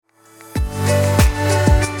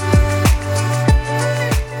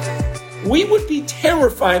would be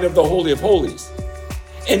terrified of the Holy of Holies.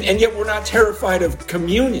 And yet we're not terrified of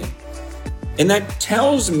communion. And that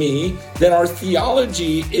tells me that our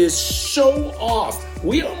theology is so off.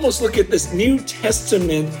 We almost look at this New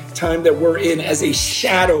Testament time that we're in as a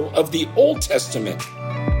shadow of the Old Testament.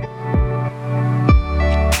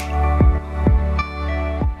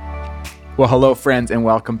 Well, hello, friends, and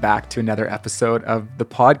welcome back to another episode of the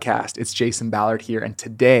podcast. It's Jason Ballard here, and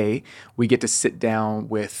today we get to sit down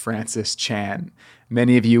with Francis Chan.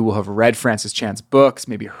 Many of you will have read Francis Chan's books,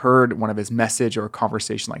 maybe heard one of his message or a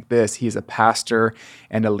conversation like this. He is a pastor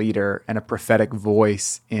and a leader and a prophetic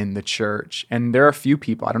voice in the church. And there are a few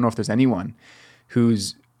people, I don't know if there's anyone,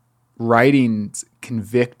 whose writings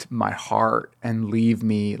convict my heart and leave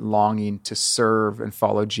me longing to serve and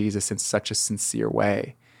follow Jesus in such a sincere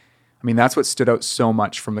way. I mean, that's what stood out so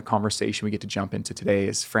much from the conversation we get to jump into today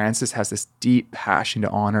is Francis has this deep passion to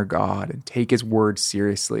honor God and take his word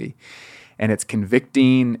seriously. And it's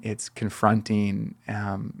convicting, it's confronting,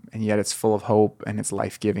 and yet it's full of hope and it's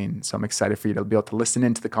life-giving. So I'm excited for you to be able to listen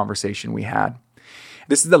into the conversation we had.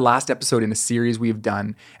 This is the last episode in a series we've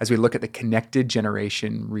done as we look at the Connected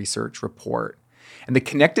Generation Research Report. And the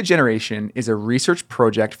Connected Generation is a research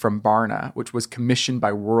project from Barna, which was commissioned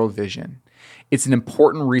by World Vision. It's an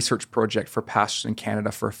important research project for pastors in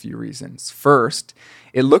Canada for a few reasons. First,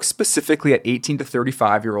 it looks specifically at 18 to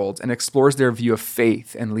 35-year-olds and explores their view of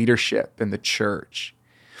faith and leadership in the church.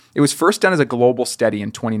 It was first done as a global study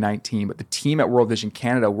in 2019, but the team at World Vision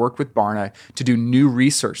Canada worked with Barna to do new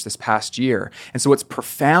research this past year. And so what's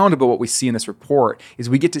profound about what we see in this report is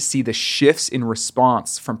we get to see the shifts in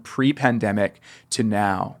response from pre-pandemic to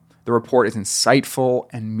now. The report is insightful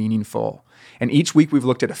and meaningful. And each week we've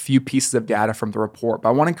looked at a few pieces of data from the report, but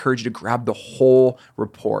I want to encourage you to grab the whole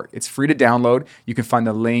report. It's free to download. You can find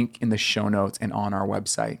the link in the show notes and on our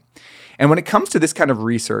website. And when it comes to this kind of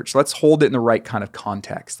research, let's hold it in the right kind of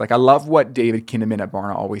context. Like I love what David Kinnaman at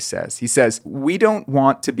Barna always says. He says, we don't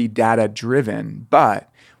want to be data driven,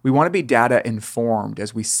 but we want to be data informed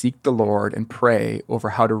as we seek the Lord and pray over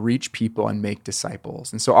how to reach people and make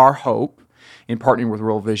disciples. And so our hope in partnering with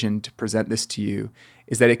World Vision to present this to you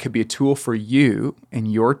is that it could be a tool for you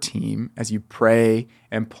and your team as you pray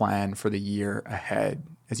and plan for the year ahead,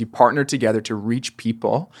 as you partner together to reach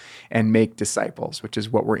people and make disciples, which is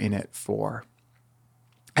what we're in it for.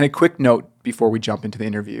 And a quick note before we jump into the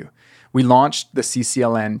interview. We launched the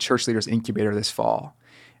CCLN Church Leaders Incubator this fall.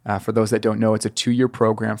 For those that don't know, it's a 2-year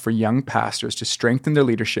program for young pastors to strengthen their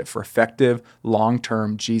leadership for effective,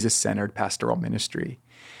 long-term, Jesus-centered pastoral ministry.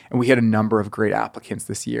 And we had a number of great applicants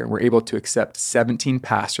this year. We're able to accept 17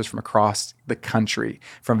 pastors from across the country,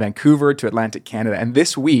 from Vancouver to Atlantic Canada. And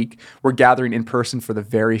this week, we're gathering in person for the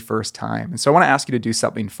very first time. And so I want to ask you to do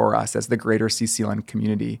something for us as the greater CCLN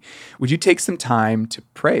community. Would you take some time to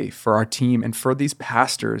pray for our team and for these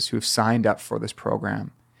pastors who have signed up for this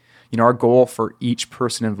program? You know, our goal for each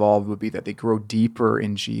person involved would be that they grow deeper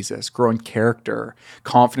in Jesus, grow in character,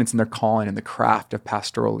 confidence in their calling, and the craft of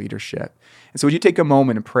pastoral leadership. And so would you take a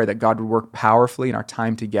moment and pray that God would work powerfully in our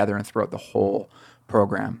time together and throughout the whole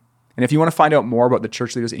program? And if you want to find out more about the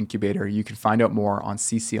Church Leaders Incubator, you can find out more on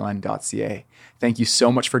ccln.ca. Thank you so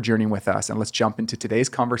much for journeying with us, and let's jump into today's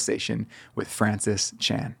conversation with Francis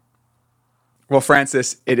Chan. Well,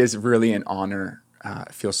 Francis, it is really an honor.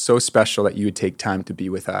 It feels so special that you would take time to be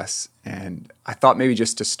with us. And I thought maybe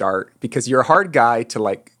just to start, because you're a hard guy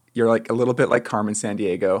to you're like a little bit like Carmen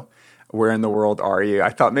Sandiego. Where in the world are you? I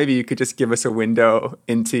thought maybe you could just give us a window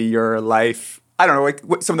into your life. I don't know, like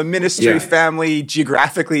what, some of the ministry, family,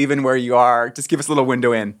 geographically, even where you are. Just give us a little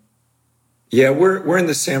window in. Yeah, we're in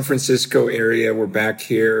the San Francisco area. We're back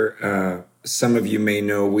here. Some of you may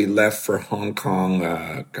know we left for Hong Kong,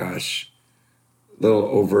 a little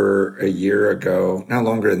over a year ago, not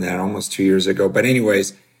longer than that, almost 2 years ago. But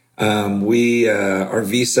anyways, our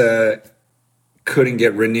visa couldn't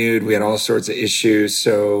get renewed. We had all sorts of issues.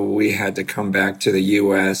 So we had to come back to the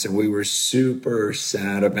US, and we were super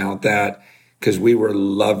sad about that because we were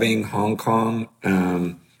loving Hong Kong.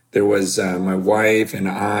 There was my wife and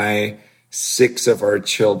I, 6 of our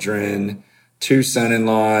children, 2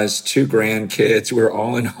 son-in-laws, 2 grandkids. We were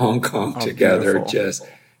all in Hong Kong together. Beautiful. Just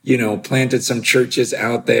planted some churches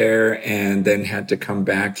out there and then had to come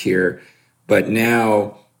back here. But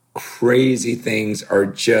now crazy things are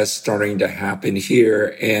just starting to happen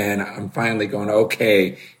here. And I'm finally going,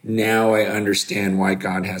 okay, now I understand why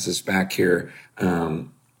God has us back here.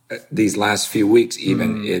 These last few weeks,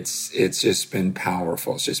 even it's just been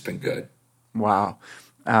powerful. It's just been good. Wow.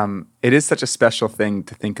 It is such a special thing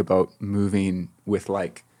to think about moving with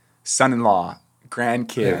son-in-law,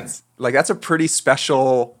 grandkids. Yeah. Like that's a pretty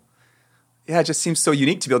special, it just seems so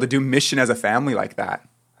unique to be able to do mission as a family like that.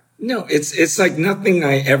 No, it's like nothing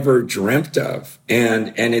I ever dreamt of.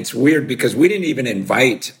 And it's weird because we didn't even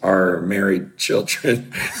invite our married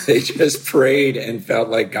children. They just prayed and felt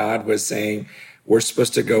like God was saying, we're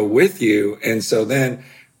supposed to go with you. And so then,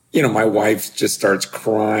 my wife just starts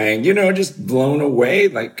crying, just blown away,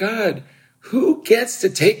 like, God, who gets to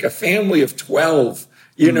take a family of 12,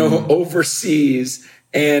 overseas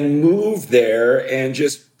and move there and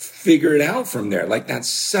just figure it out from there? Like, that's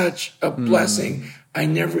such a blessing. I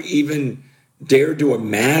never even dared to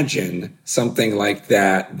imagine something like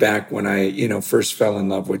that back when I, first fell in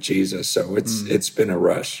love with Jesus. So it's been a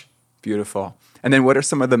rush. Beautiful. And then what are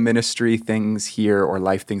some of the ministry things here or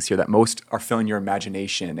life things here that most are filling your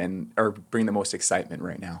imagination and are bringing the most excitement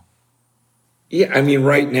right now? Yeah, I mean,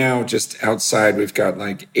 right now, just outside, we've got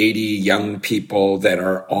like 80 young people that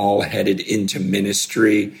are all headed into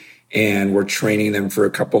ministry, and we're training them for a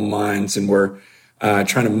couple months, and we're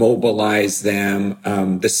trying to mobilize them.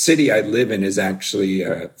 The city I live in is actually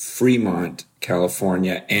Fremont,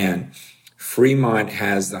 California, and Fremont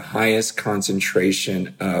has the highest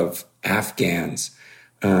concentration of Afghans,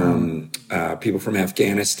 people from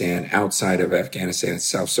Afghanistan, outside of Afghanistan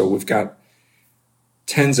itself. So we've got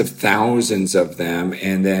tens of thousands of them,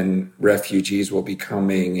 and then refugees will be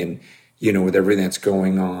coming, and with everything that's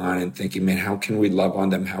going on, and thinking, man, how can we love on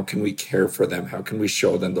them? How can we care for them? How can we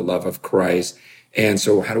show them the love of Christ? And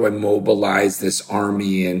so how do I mobilize this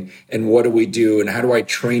army, and what do we do? And how do I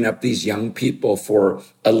train up these young people for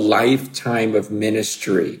a lifetime of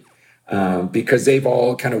ministry? Because they've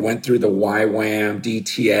all kind of went through the YWAM,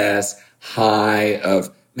 DTS high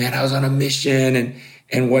of, man, I was on a mission.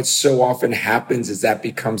 And what so often happens is that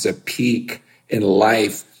becomes a peak in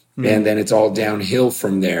life. And then it's all downhill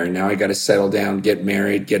from there. Now I got to settle down, get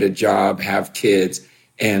married, get a job, have kids,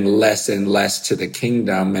 and less to the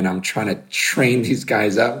kingdom. And I'm trying to train these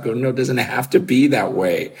guys up. Go, no, it doesn't have to be that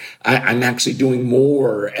way. I'm actually doing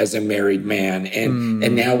more as a married man.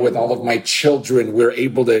 And now with all of my children, we're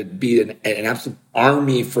able to be an absolute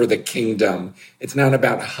army for the kingdom. It's not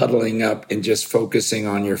about huddling up and just focusing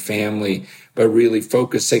on your family, but really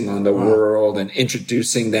focusing on the world and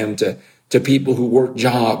introducing them to people who work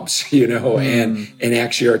jobs, and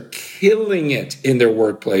actually are killing it in their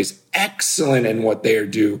workplace, excellent in what they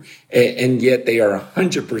do, and yet they are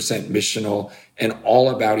 100% missional and all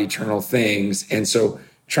about eternal things. And so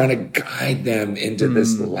trying to guide them into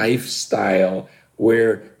this lifestyle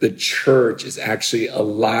where the church is actually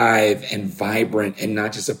alive and vibrant and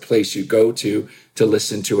not just a place you go to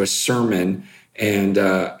listen to a sermon. And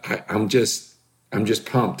I'm just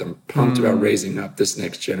pumped. I'm pumped about raising up this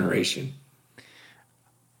next generation.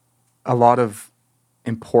 A lot of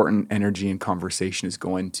important energy and conversation is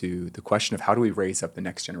going to the question of how do we raise up the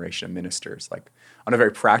next generation of ministers? Like on a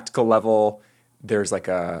very practical level, there's like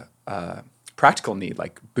a practical need,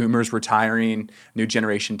 like boomers retiring, new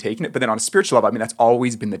generation taking it. But then on a spiritual level, I mean, that's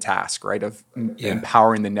always been the task, right? Of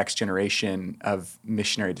empowering the next generation of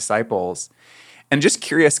missionary disciples. And just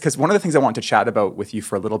curious, because one of the things I want to chat about with you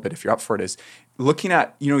for a little bit, if you're up for it, is looking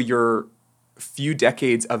at, your few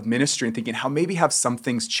decades of ministry and thinking how maybe have some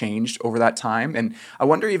things changed over that time. And I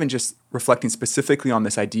wonder, even just reflecting specifically on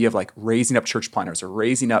this idea of like raising up church planners or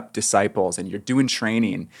raising up disciples, and you're doing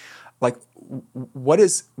training, like what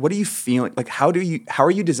are you feeling? Like how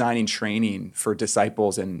are you designing training for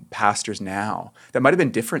disciples and pastors now that might have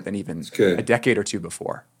been different than even a decade or two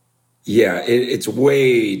before? Yeah, it's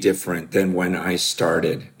way different than when I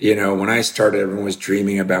started. When I started, everyone was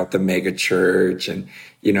dreaming about the mega church and,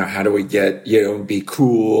 how do we get, be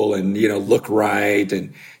cool and, look right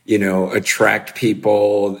and, attract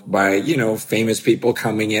people by, famous people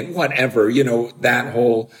coming in, whatever, that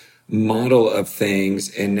whole model of things.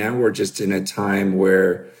 And now we're just in a time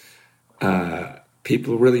where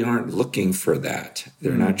people really aren't looking for that.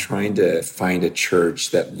 They're not trying to find a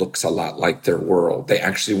church that looks a lot like their world. They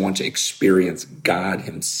actually want to experience God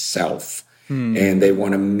himself. And they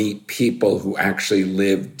want to meet people who actually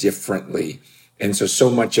live differently. And so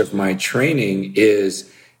much of my training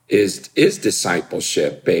is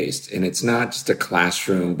discipleship based. And it's not just a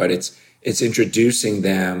classroom, but it's introducing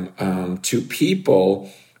them to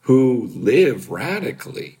people who live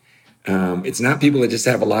radically. It's not people that just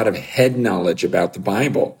have a lot of head knowledge about the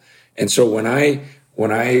Bible. And so when I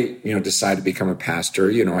decide to become a pastor,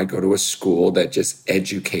 I go to a school that just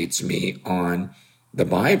educates me on the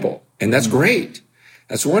Bible. And that's great.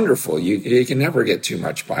 That's wonderful. You can never get too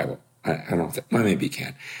much Bible. I don't think, well, maybe you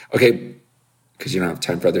can. Okay. Because you don't have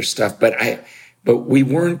time for other stuff. But we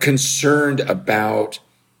weren't concerned about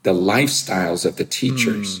the lifestyles of the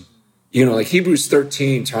teachers. Like Hebrews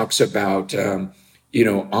 13 talks about,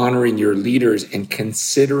 honoring your leaders and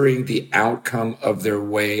considering the outcome of their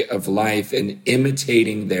way of life and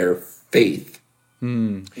imitating their faith.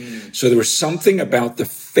 So there was something about the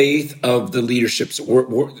faith of the leadership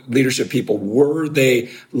people. Were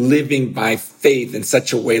they living by faith in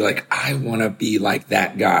such a way like, I want to be like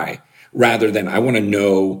that guy, rather than I want to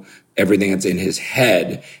know everything that's in his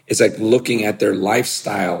head? It's like looking at their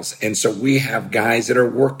lifestyles. And so we have guys that are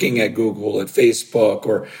working at Google, at Facebook,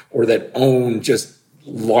 or that own just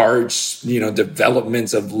large,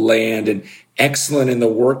 developments of land and excellent in the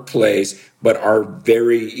workplace, but are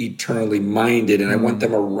very eternally minded. And I want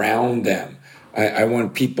them around them. I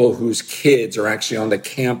want people whose kids are actually on the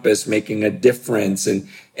campus making a difference,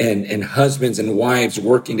 and husbands and wives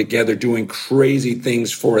working together, doing crazy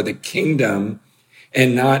things for the kingdom,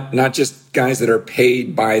 and not just guys that are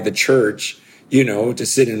paid by the church, to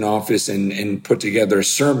sit in an office and put together a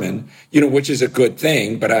sermon, which is a good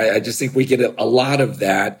thing. But I just think we get a lot of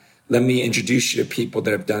that. Let me introduce you to people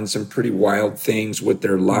that have done some pretty wild things with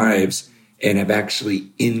their lives and have actually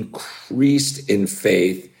increased in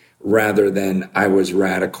faith, rather than I was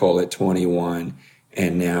radical at 21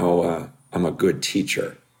 and now I'm a good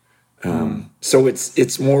teacher. So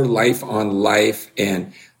it's more life on life,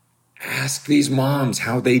 and ask these moms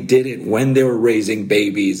how they did it when they were raising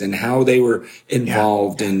babies and how they were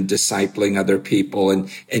involved in discipling other people,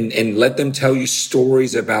 and let them tell you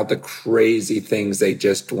stories about the crazy things they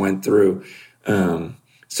just went through.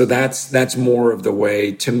 So that's more of the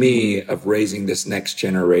way, to me, of raising this next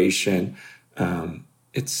generation.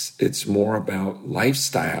 It's more about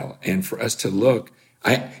lifestyle, and for us to look.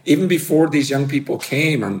 Even before these young people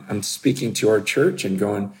came, I'm speaking to our church and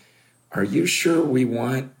going, are you sure we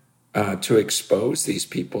want to expose these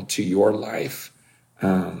people to your life?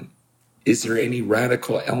 Is there any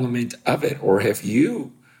radical element of it, or have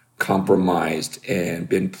you compromised and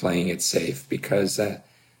been playing it safe? Because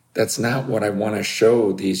that's not what I want to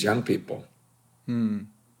show these young people.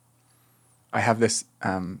 I have this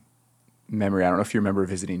memory. I don't know if you remember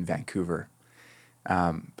visiting Vancouver,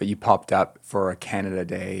 but you popped up for a Canada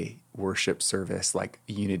Day worship service, like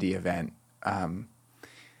a unity event. And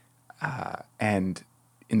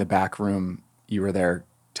in the back room, you were there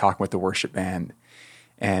talking with the worship band,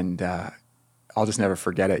 and I'll just never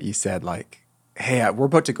forget it. You said, like, hey, we're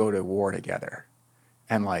about to go to war together,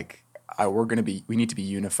 and like, we need to be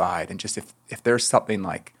unified. And just if there's something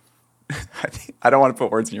like, I don't want to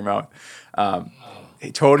put words in your mouth,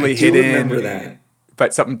 totally hidden, remember that,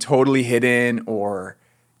 but something totally hidden, or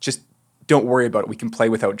just don't worry about it. We can play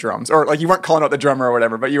without drums, or like, you weren't calling out the drummer or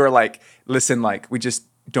whatever, but you were like, listen, like, we just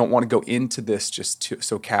don't want to go into this just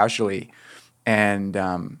so casually. And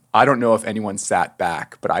I don't know if anyone sat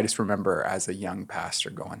back, but I just remember as a young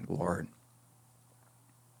pastor going, Lord,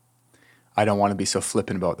 I don't want to be so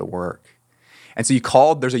flippant about the work. And so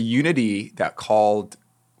there's a unity that called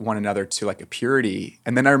one another to like a purity.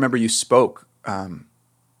 And then I remember you spoke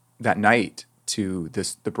that night to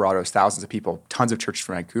the Broados, thousands of people, tons of churches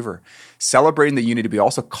from Vancouver, celebrating the unity, but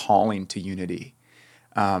also calling to unity.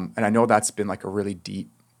 And I know that's been like a really deep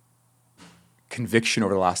conviction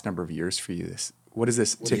over the last number of years for you. What is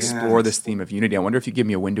this, to explore this theme of unity? I wonder if you give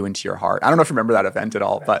me a window into your heart. I don't know if you remember that event at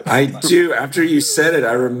all, but I do. After you said it,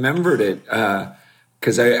 I remembered it,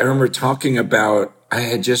 because I remember talking about, I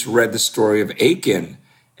had just read the story of Achan,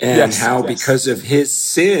 and because of his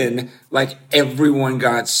sin, like, everyone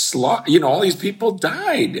got slaughtered. All these people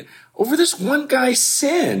died over this one guy's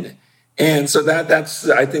sin. And so that's,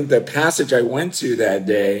 I think, the passage I went to that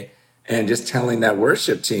day, and just telling that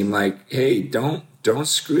worship team, like, hey, don't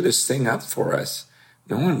screw this thing up for us.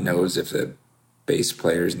 No one knows if the bass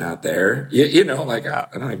player's not there. Like, I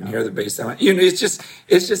don't even hear the bass that much. It's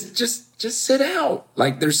just sit out.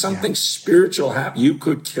 Like, there's something spiritual happening. You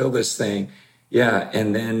could kill this thing. Yeah.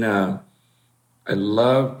 And then I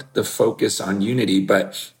loved the focus on unity.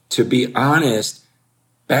 But to be honest,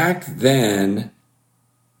 back then,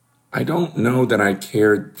 I don't know that I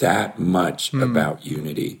cared that much about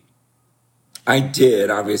unity. I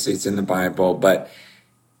did. Obviously, it's in the Bible, but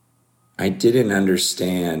I didn't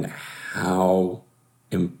understand how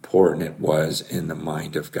important it was in the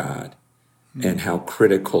mind of God and how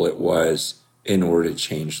critical it was in order to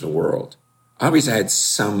change the world. Obviously, I had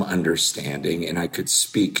some understanding and I could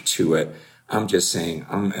speak to it. I'm just saying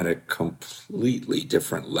I'm at a completely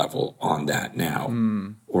different level on that now,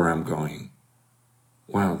 where I'm going,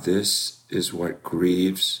 wow, this is what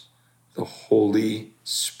grieves the Holy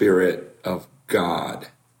Spirit of God.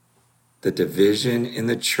 The division in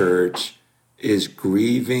the church is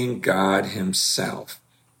grieving God himself.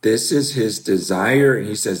 This is his desire, and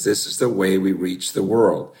he says this is the way we reach the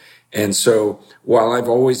world. And so while I've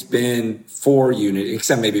always been for unity,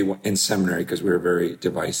 except maybe in seminary, because we were a very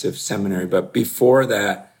divisive seminary, but before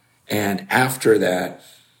that and after that,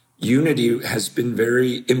 unity has been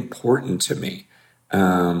very important to me.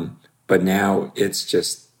 But now it's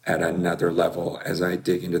just at another level. As I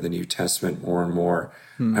dig into the New Testament more and more,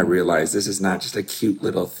 I realize this is not just a cute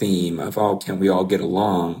little theme of, oh, can we all get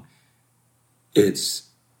along? It's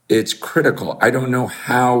critical. I don't know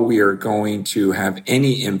how we are going to have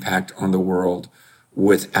any impact on the world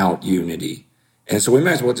without unity. And so we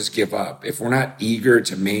might as well just give up. If we're not eager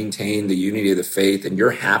to maintain the unity of the faith and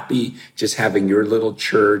you're happy just having your little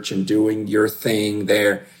church and doing your thing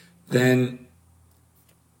there, then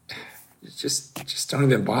just don't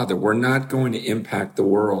even bother. We're not going to impact the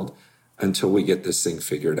world until we get this thing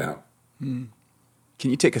figured out. Can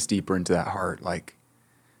you take us deeper into that heart? Like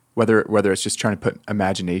whether it's just trying to put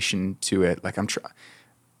imagination to it. Like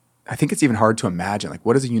I think it's even hard to imagine, like,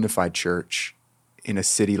 what is a unified church in a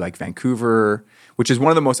city like Vancouver, which is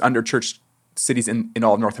one of the most under-churched cities in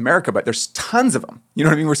all of North America, but there's tons of them. You know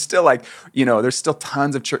what I mean? We're still like, there's still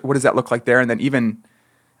tons of church. What does that look like there? And then even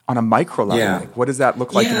on a micro level, like, what does that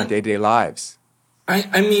look like in our day-to-day lives?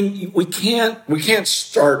 I mean, we can't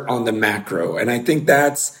start on the macro. And I think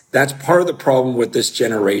that's part of the problem with this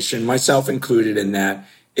generation, myself included in that,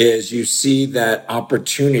 is you see that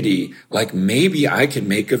opportunity, like maybe I can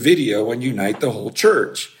make a video and unite the whole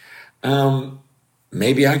church.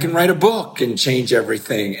 Maybe I can write a book and change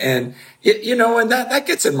everything. And, and that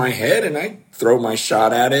gets in my head and I throw my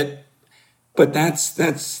shot at it. But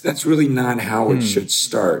that's really not how it should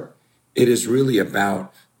start. It is really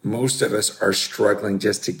about, most of us are struggling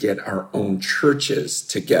just to get our own churches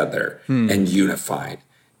together and unified.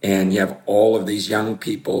 And you have all of these young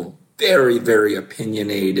people, very, very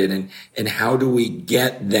opinionated. And how do we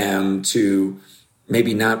get them to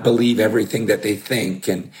maybe not believe everything that they think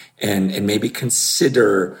and maybe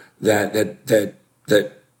consider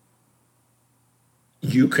that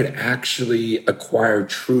you could actually acquire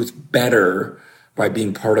truth better by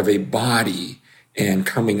being part of a body and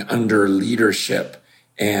coming under leadership,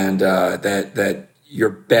 and that your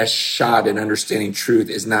best shot in understanding truth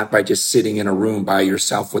is not by just sitting in a room by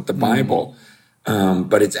yourself with the Bible,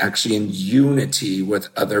 but it's actually in unity with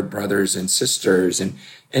other brothers and sisters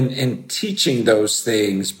and teaching those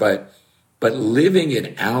things, but living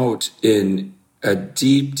it out in a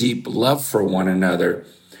deep, deep love for one another.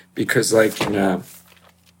 Because like in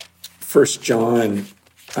 1 John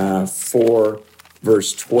 4,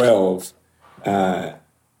 verse 12,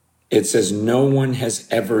 it says, no one has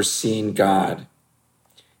ever seen God.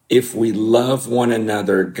 If we love one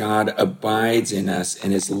another, God abides in us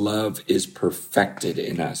and his love is perfected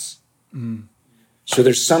in us. So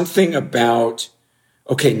there's something about,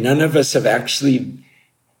 okay, none of us have actually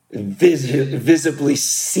visibly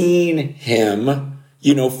seen him,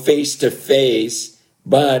 face to face.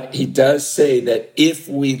 But he does say that if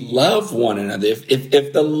we love one another, if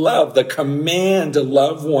the command to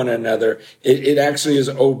love one another, it actually is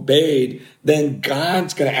obeyed, then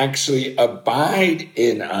God's going to actually abide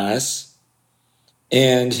in us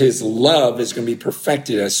and his love is going to be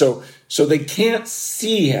perfected in us. So they can't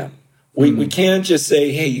see him. We can't just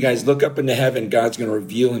say, hey, you guys look up into heaven, God's going to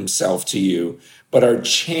reveal himself to you. But our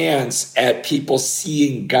chance at people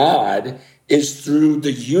seeing God is through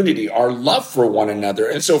the unity, our love for one another.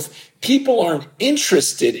 And so if people aren't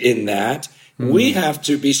interested in that, we have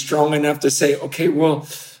to be strong enough to say, okay, we'll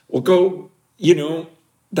go,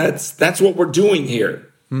 that's what we're doing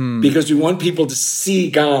here. Because we want people to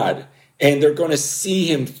see God and they're going to see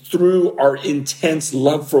him through our intense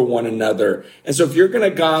love for one another. And so if you're going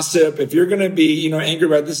to gossip, if you're going to be, angry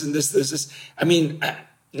about this and this, I mean,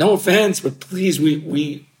 no offense, but please,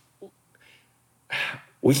 we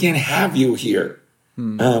can't have you here.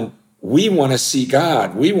 We want to see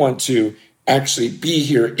God. We want to actually be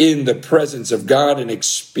here in the presence of God and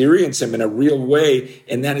experience him in a real way.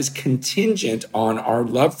 And that is contingent on our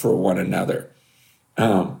love for one another.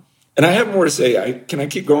 And I have more to say. Can I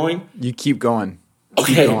keep going? You keep going.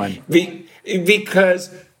 Okay. Keep going.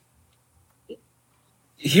 Because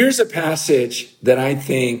here's a passage that I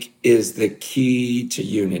think is the key to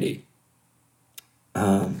unity.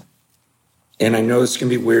 And I know this can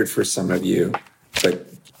be weird for some of you, but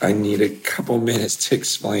I need a couple minutes to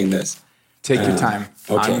explain this. Take your time.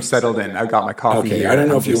 Okay. I'm settled in. I've got my coffee here. I don't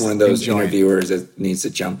know if you're one of those interviewers that needs to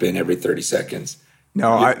jump in every 30 seconds.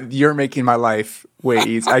 No, you're making my life way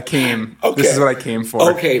easier. This is what I came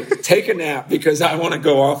for. Okay, take a nap because I want to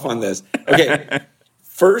go off on this. Okay,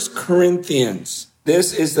 1 Corinthians.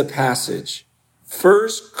 This is the passage. 1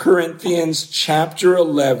 Corinthians chapter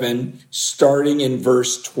 11, starting in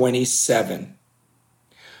verse 27.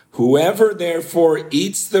 Whoever therefore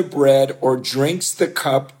eats the bread or drinks the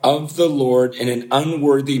cup of the Lord in an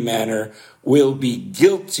unworthy manner will be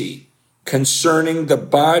guilty concerning the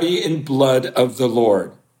body and blood of the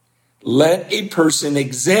Lord. Let a person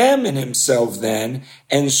examine himself then,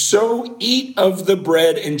 and so eat of the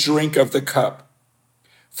bread and drink of the cup.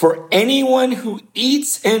 For anyone who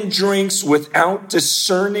eats and drinks without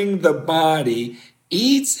discerning the body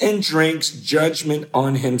eats and drinks judgment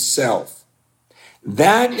on himself.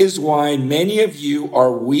 That is why many of you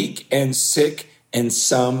are weak and sick, and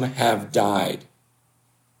some have died.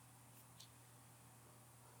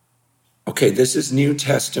 Okay, this is New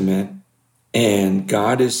Testament, and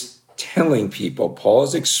God is telling people, Paul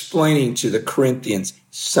is explaining to the Corinthians,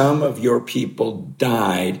 some of your people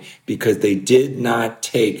died because they did not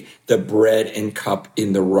take the bread and cup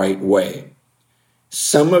in the right way.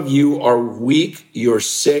 Some of you are weak, you're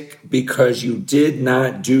sick because you did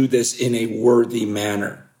not do this in a worthy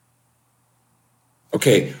manner.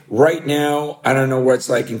 Okay, right now, I don't know what it's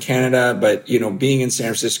like in Canada, but, being in San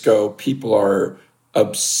Francisco, people are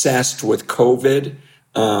obsessed with COVID,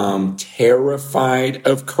 terrified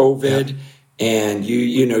of COVID, and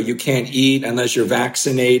you can't eat unless you're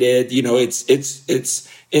vaccinated. It's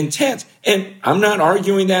intense. And I'm not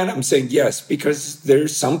arguing that. I'm saying yes, because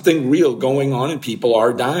there's something real going on and people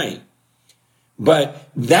are dying. But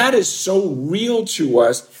that is so real to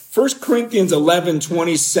us. 1 Corinthians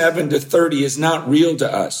 11:27-30 is not real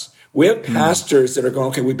to us. We have pastors that are going,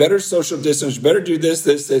 okay, we better social distance, we better do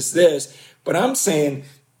this. But I'm saying,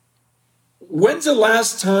 when's the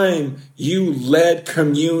last time you led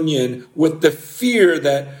communion with the fear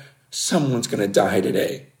that someone's going to die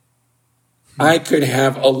today? I could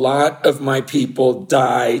have a lot of my people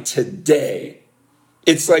die today.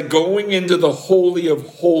 It's like going into the Holy of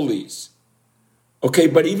Holies. Okay,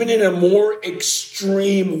 but even in a more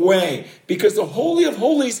extreme way, because the Holy of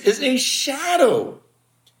Holies is a shadow.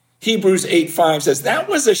 Hebrews 8:5 says that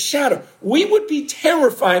was a shadow. We would be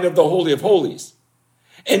terrified of the Holy of Holies.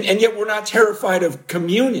 And yet we're not terrified of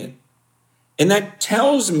communion. And that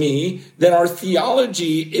tells me that our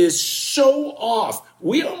theology is so off.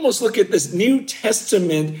 We almost look at this New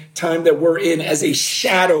Testament time that we're in as a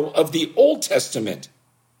shadow of the Old Testament.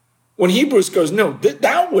 When Hebrews goes, no,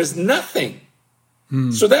 that was nothing.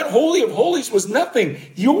 So that Holy of Holies was nothing.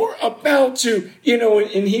 You're about to,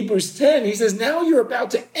 in Hebrews 10, he says, now you're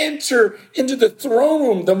about to enter into the throne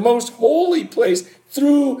room, the most holy place,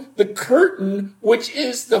 through the curtain, which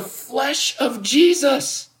is the flesh of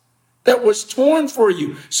Jesus that was torn for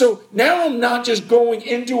you. So now I'm not just going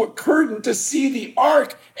into a curtain to see the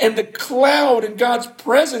ark and the cloud and God's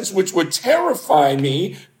presence, which would terrify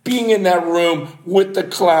me, being in that room with the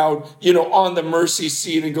cloud, on the mercy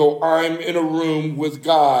seat and go, I'm in a room with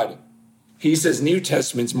God. He says New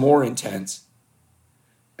Testament's more intense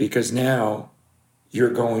because now you're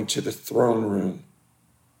going to the throne room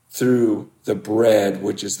through the bread,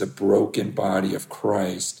 which is the broken body of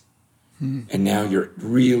Christ. And now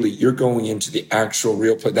you're going into the actual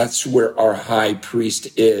real place. That's where our high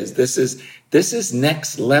priest is. This is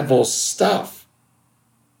next level stuff.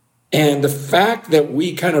 And the fact that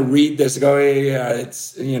we kind of read this, go,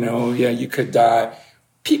 you could die.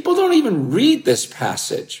 People don't even read this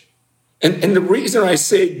passage. And the reason I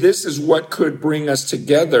say this is what could bring us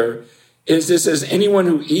together is this says anyone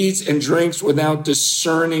who eats and drinks without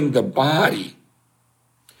discerning the body.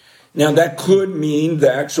 Now that could mean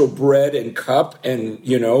the actual bread and cup and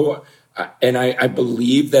I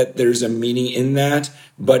believe that there's a meaning in that.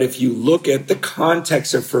 But if you look at the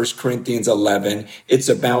context of 1 Corinthians 11, it's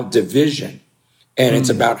about division and it's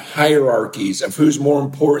about hierarchies of who's more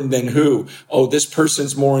important than who. Oh, this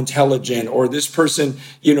person's more intelligent or this person,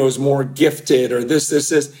 is more gifted or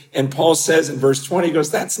this. And Paul says in verse 20, he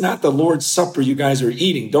goes, that's not the Lord's Supper you guys are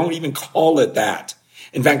eating. Don't even call it that.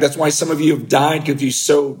 In fact, that's why some of you have died because you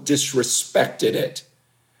so disrespected it.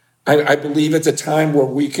 I believe it's a time where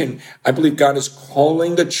I believe God is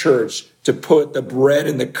calling the church to put the bread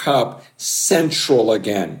and the cup central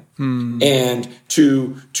again and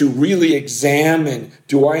to really examine,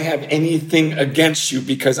 do I have anything against you?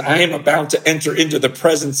 Because I am about to enter into the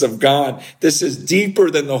presence of God. This is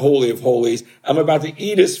deeper than the Holy of Holies. I'm about to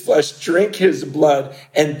eat his flesh, drink his blood,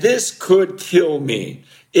 and this could kill me.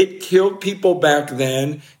 It killed people back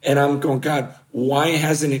then, and I'm going, God, why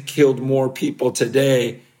hasn't it killed more people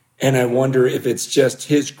today? And I wonder if it's just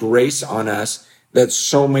his grace on us that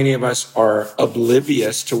so many of us are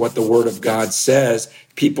oblivious to what the Word of God says.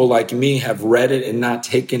 People like me have read it and not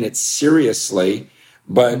taken it seriously.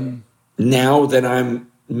 But now that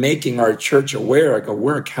I'm making our church aware, I go,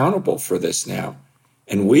 we're accountable for this now.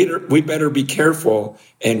 And we better be careful,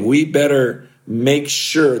 and we better make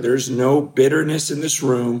sure there's no bitterness in this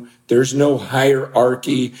room. There's no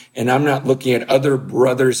hierarchy. And I'm not looking at other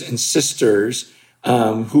brothers and sisters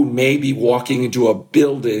who may be walking into a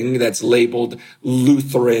building that's labeled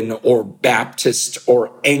Lutheran or Baptist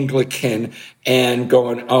or Anglican and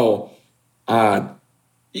going,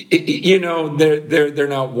 they're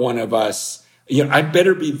not one of us. I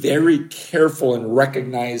better be very careful and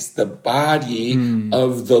recognize the body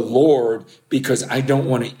of the Lord, because I don't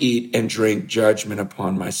want to eat and drink judgment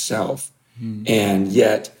upon myself. And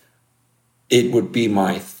yet it would be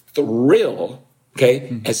my thrill,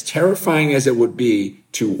 as terrifying as it would be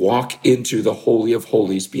to walk into the Holy of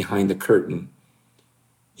Holies behind the curtain.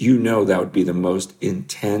 That would be the most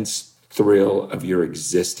intense thrill of your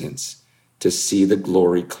existence, to see the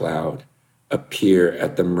glory cloud appear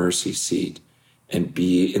at the mercy seat and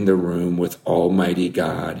be in the room with Almighty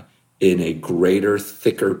God in a greater,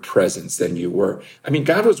 thicker presence than you were. I mean,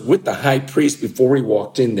 God was with the high priest before he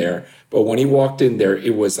walked in there, but when he walked in there,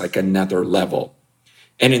 it was like another level.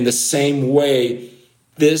 And in the same way,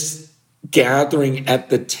 this gathering at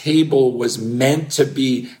the table was meant to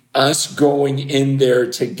be us going in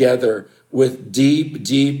there together with deep,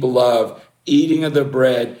 deep love, eating of the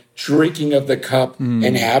bread, drinking of the cup,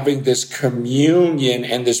 and having this communion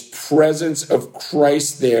and this presence of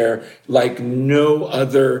Christ there like no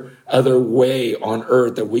other way on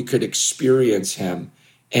earth that we could experience him.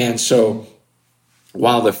 And so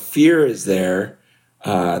while the fear is there,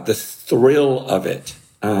 the thrill of it,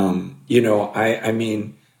 I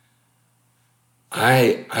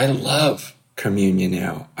love communion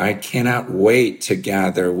now. I cannot wait to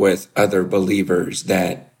gather with other believers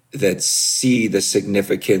that see the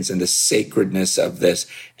significance and the sacredness of this.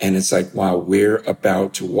 And it's like, wow, we're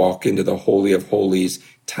about to walk into the Holy of Holies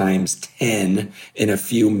times 10 in a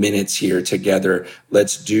few minutes here together.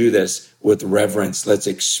 Let's do this with reverence. Let's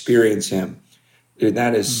experience him. Dude,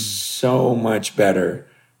 that is so much better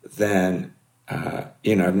than,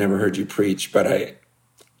 I've never heard you preach, but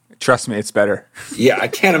trust me, it's better. Yeah, I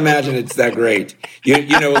can't imagine it's that great.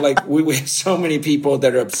 Like we have so many people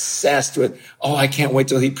that are obsessed with, I can't wait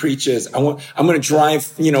till he preaches. I'm going to drive,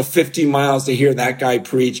 50 miles to hear that guy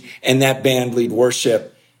preach and that band lead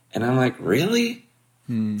worship. And I'm like, really?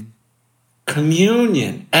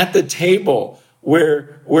 Communion at the table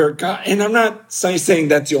where God, and I'm not saying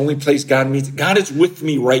that's the only place God meets. God is with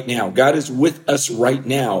me right now. God is with us right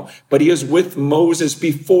now. But he is with Moses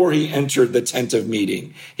before he entered the tent of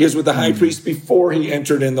meeting. He was with the high priest before he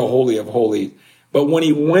entered in the Holy of Holies. But when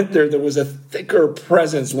he went there was a thicker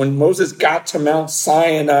presence. When Moses got to Mount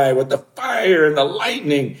Sinai with the fire and the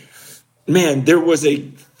lightning, man, there was a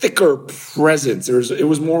thicker presence. It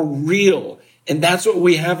was more real. And that's what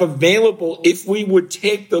we have available if we would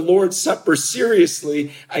take the Lord's Supper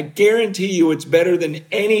seriously. I guarantee you it's better than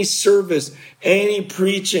any service, any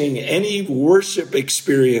preaching, any worship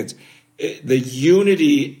experience. The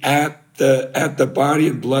unity at the body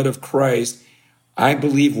and blood of Christ, I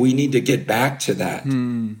believe we need to get back to that.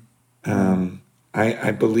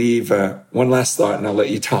 I believe, one last thought and I'll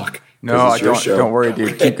let you talk. No, I don't worry,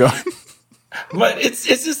 dude. Keep going. But it's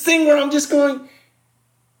this thing where I'm just going,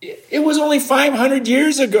 it was only 500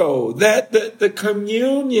 years ago that the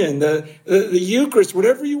communion, the Eucharist,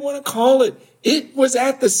 whatever you want to call it, it was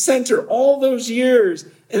at the center all those years.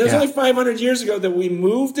 And it was only 500 years ago that we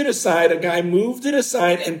moved it aside. A guy moved it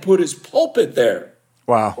aside and put his pulpit there.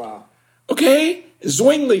 Wow. Okay?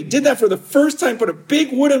 Zwingli did that for the first time, put a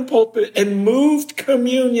big wooden pulpit and moved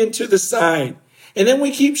communion to the side. And then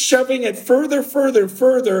we keep shoving it further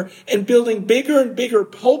and building bigger and bigger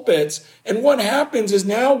pulpits. And what happens is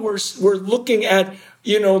now we're looking at,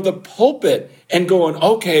 the pulpit and going,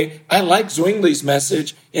 okay, I like Zwingli's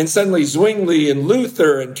message. And suddenly Zwingli and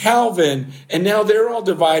Luther and Calvin, and now they're all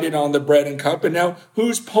divided on the bread and cup. And now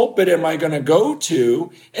whose pulpit am I going to go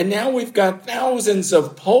to? And now we've got thousands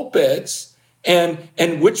of pulpits. And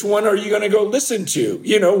which one are you going to go listen to?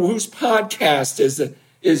 Whose podcast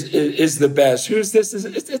is the best? Who's this?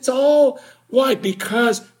 It's all, why?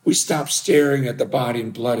 Because we stopped staring at the body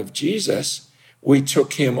and blood of Jesus. We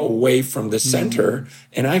took him away from the center.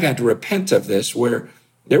 And I've had to repent of this, where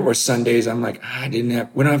there were Sundays I'm like, we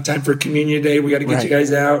don't have time for communion today. We got to get you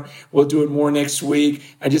guys out. We'll do it more next week.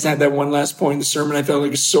 I just had that one last point in the sermon I felt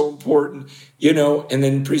like it's so important, and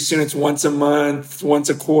then pretty soon it's once a month, once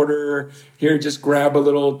a quarter. Here, just grab a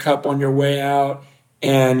little cup on your way out.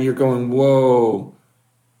 And you're going, whoa.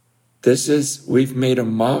 We've made a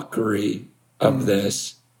mockery of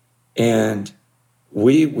this, and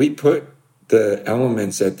we put the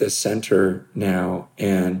elements at the center now.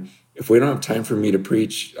 And if we don't have time for me to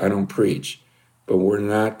preach, I don't preach. But we're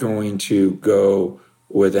not going to go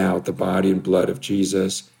without the body and blood of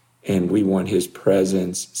Jesus. And we want his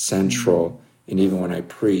presence central. And even when I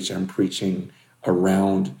preach, I'm preaching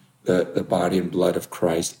around the body and blood of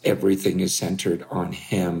Christ. Everything is centered on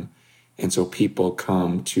him. And so people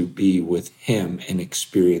come to be with him and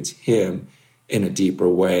experience him in a deeper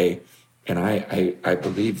way. And I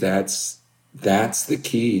believe that's the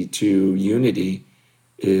key to unity.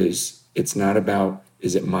 Is it's not about,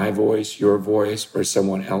 is it my voice, your voice, or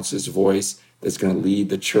someone else's voice that's going to lead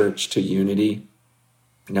the church to unity?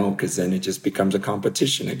 No, because then it just becomes a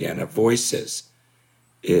competition again of voices.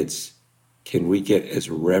 It's, can we get as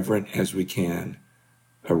reverent as we can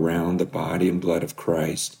around the body and blood of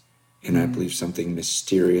Christ? And I believe something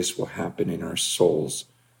mysterious will happen in our souls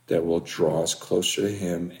that will draw us closer to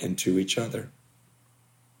him and to each other.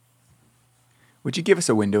 Would you give us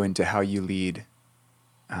a window into how you lead,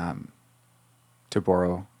 to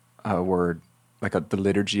borrow a word, like the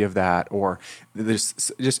liturgy of that? Or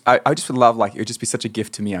there's just, I just would love, like, it would just be such a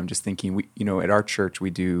gift to me. I'm just thinking, at our church, we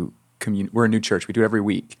do we're a new church. We do it every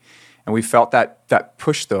week. And we felt that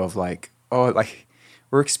push, though, of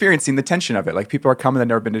we're experiencing the tension of it. Like, people are coming that have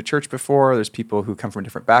never been to church before. There's people who come from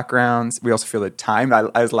different backgrounds. We also feel the time.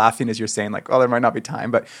 I was laughing as you're saying, like, oh, there might not be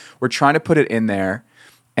time, but we're trying to put it in there.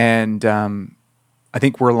 And I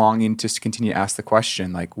think we're longing to continue to ask the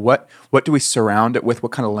question, like, what do we surround it with?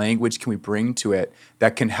 What kind of language can we bring to it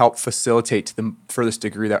that can help facilitate to the furthest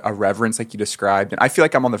degree that a reverence like you described? And I feel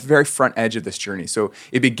like I'm on the very front edge of this journey. So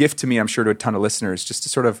it'd be a gift to me, I'm sure, to a ton of listeners, just to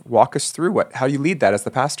sort of walk us through how you lead that as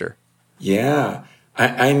the pastor. Yeah.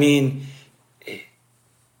 I mean,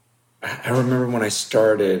 I remember when I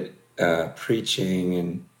started preaching,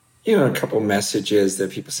 and, a couple messages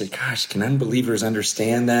that people say, gosh, can unbelievers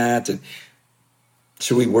understand that? And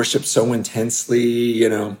should we worship so intensely?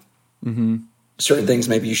 Certain things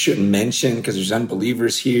maybe you shouldn't mention because there's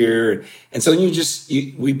unbelievers here. And so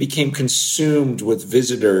we became consumed with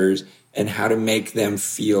visitors and how to make them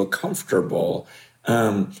feel comfortable.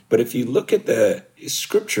 But if you look at the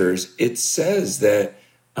scriptures, it says that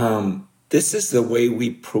this is the way we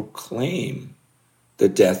proclaim the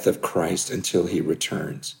death of Christ until he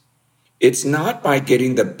returns. It's not by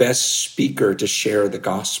getting the best speaker to share the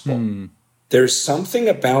gospel. There's something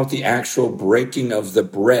about the actual breaking of the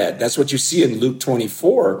bread. That's what you see in Luke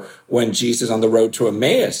 24 when Jesus on the road to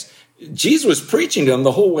Emmaus. Jesus was preaching to them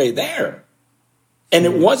the whole way there. And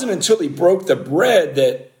it wasn't until he broke the bread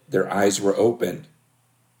that their eyes were opened.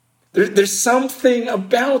 There's something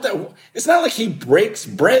about that. It's not like he breaks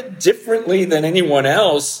bread differently than anyone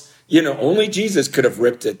else. Only Jesus could have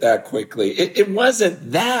ripped it that quickly. It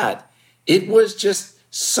wasn't that. It was just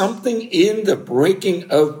something in the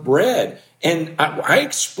breaking of bread. And I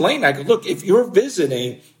explained, I go, look, if you're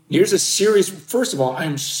visiting, here's a series. First of all,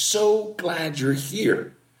 I'm so glad you're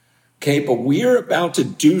here. Okay, but we're about to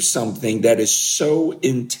do something that is so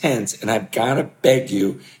intense, and I've got to beg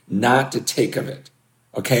you not to take of it.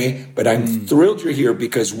 Okay, but I'm thrilled you're here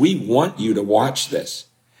because we want you to watch this.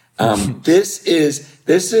 This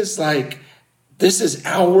is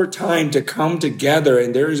our time to come together,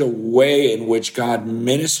 and there is a way in which God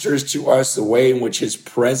ministers to us, the way in which his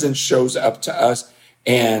presence shows up to us.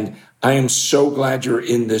 And I am so glad you're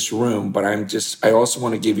in this room, but I also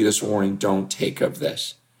want to give you this warning: don't take of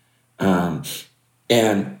this.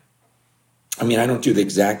 And I mean, I don't do the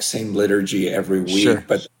exact same liturgy every week, sure,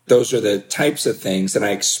 but those are the types of things. And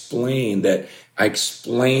I explain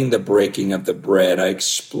the breaking of the bread. I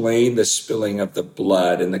explain the spilling of the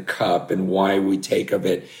blood in the cup and why we take of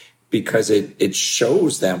it, because it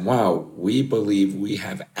shows them, wow, we believe we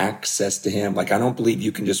have access to him. Like, I don't believe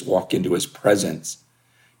you can just walk into his presence.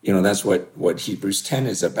 That's what Hebrews 10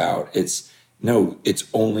 is about. It's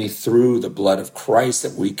only through the blood of Christ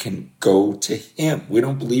that we can go to him. We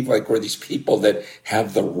don't believe like we're these people that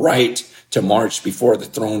have the right to march before the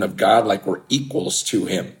throne of God like we're equals to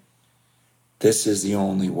him. This is the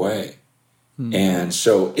only way. And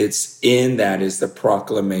so it's in that is the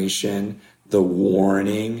proclamation, the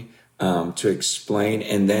warning, to explain.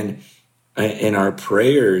 And then in our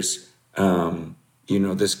prayers,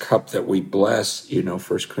 this cup that we bless, 1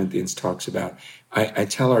 Corinthians talks about, I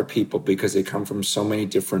tell our people, because they come from so many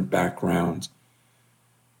different backgrounds,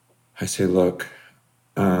 I say, look,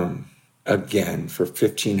 again, for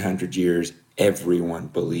 1,500 years, everyone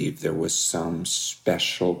believed there was some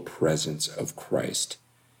special presence of Christ.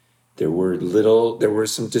 There were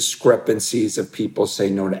some discrepancies of people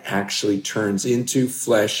saying, no, it actually turns into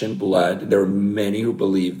flesh and blood. There are many who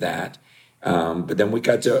believe that. But then we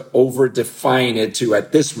got to over-define it to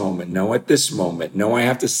at this moment. No, I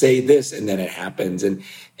have to say this, and then it happens. And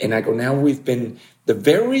I go, now the the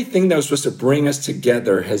very thing that was supposed to bring us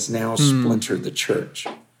together has now splintered the church.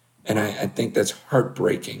 And I think that's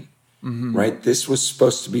heartbreaking, right? This was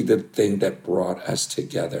supposed to be the thing that brought us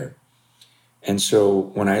together. And so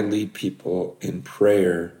when I lead people in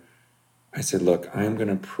prayer, I said, look, I'm going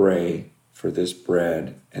to pray for this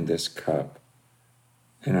bread and this cup.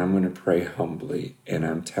 And I'm going to pray humbly. And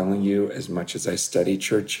I'm telling you, as much as I study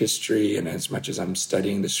church history and as much as I'm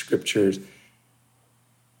studying the scriptures,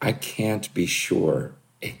 I can't be sure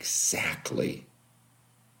exactly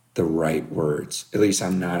the right words. At least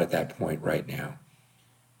I'm not at that point right now.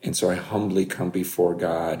 And so I humbly come before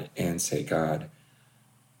God and say, God,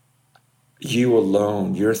 you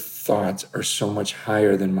alone, your thoughts are so much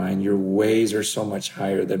higher than mine. Your ways are so much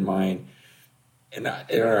higher than mine. And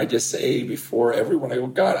I just say before everyone, I go,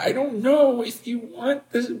 God, I don't know if you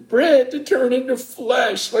want this bread to turn into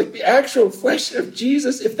flesh, like the actual flesh of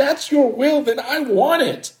Jesus. If that's your will, then I want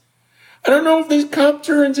it. I don't know if this cup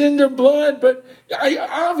turns into blood, but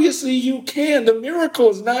obviously you can. The miracle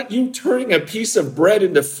is not you turning a piece of bread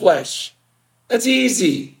into flesh. That's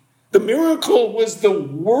easy. The miracle was the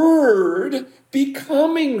Word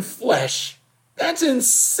becoming flesh. That's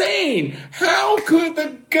insane. How could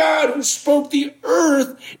the God who spoke the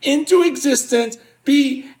earth into existence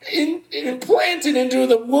be implanted into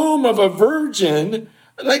the womb of a virgin?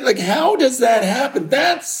 Like how does that happen?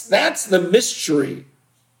 That's the mystery.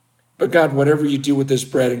 But God, whatever you do with this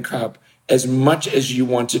bread and cup, as much as you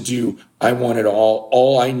want to do, I want it all.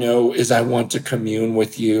 All I know is I want to commune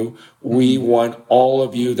with you. We want all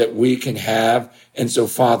of you that we can have. And so,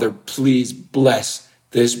 Father, please bless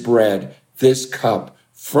this bread, this cup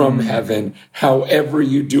from heaven. However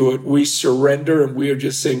you do it, we surrender, and we are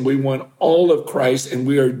just saying we want all of Christ, and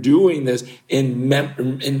we are doing this in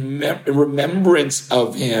remembrance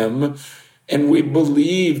of him. And we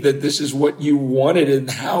believe that this is what you wanted and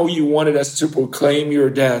how you wanted us to proclaim your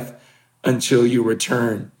death until you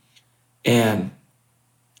return. And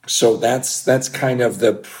so that's kind of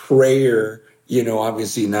the prayer,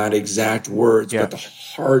 obviously not exact words, but the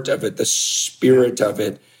heart of it, the spirit of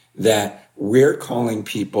it, that we're calling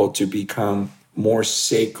people to become more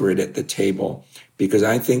sacred at the table. Because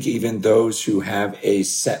I think even those who have a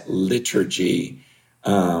set liturgy,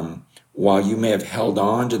 while you may have held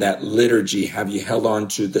on to that liturgy, have you held on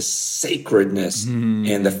to the sacredness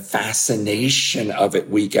and the fascination of it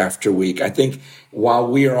week after week? I think while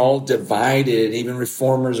we are all divided, even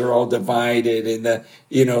reformers are all divided, and the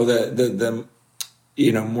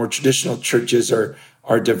more traditional churches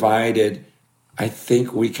are divided, I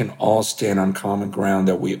think we can all stand on common ground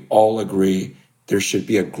that we all agree there should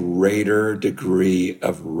be a greater degree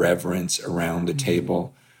of reverence around the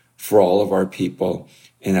table for all of our people.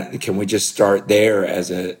 And can we just start there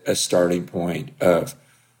as a starting point of,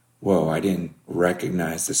 whoa, I didn't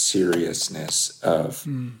recognize the seriousness of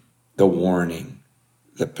the warning,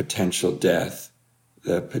 the potential death,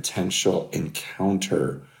 the potential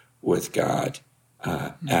encounter with God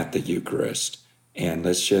at the Eucharist. And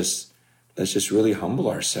let's just really humble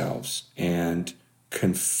ourselves and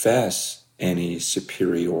confess any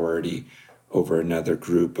superiority over another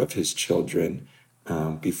group of his children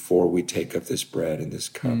before we take up this bread and this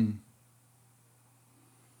cup.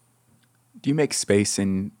 Do you make space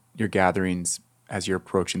in your gatherings as you're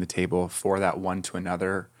approaching the table for that one to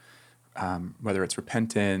another, whether it's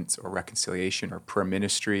repentance or reconciliation or prayer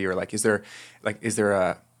ministry, or is there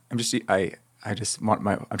a, I'm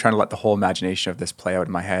trying to let the whole imagination of this play out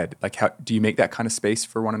in my head. How do you make that kind of space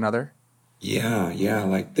for one another? Yeah.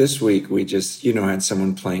 Like this week, we just, had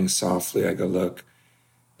someone playing softly. I go, look,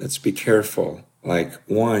 let's be careful.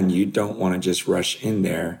 One, you don't want to just rush in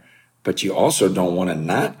there, but you also don't want to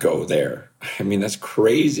not go there. I mean, that's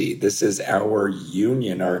crazy. This is our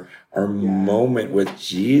union, our moment with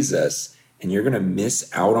Jesus. And you're going to miss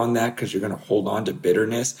out on that because you're going to hold on to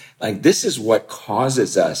bitterness. This is what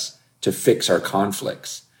causes us to fix our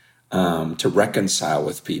conflicts, to reconcile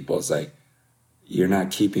with people. It's you're not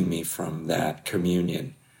keeping me from that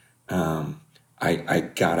communion. I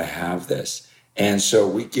got to have this. And so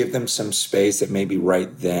we give them some space that maybe right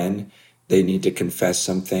then they need to confess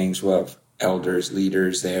some things. We'll have elders,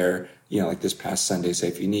 leaders there, like this past Sunday, say,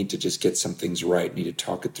 if you need to just get some things right, need to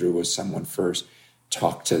talk it through with someone first,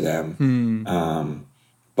 talk to them.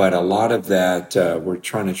 But a lot of that, we're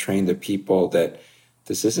trying to train the people that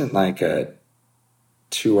this isn't like a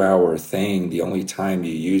 2-hour thing. The only time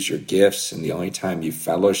you use your gifts and the only time you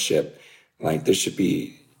fellowship, there should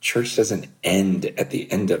be, church doesn't end at the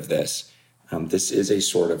end of this. This is a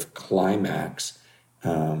sort of climax,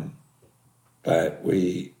 but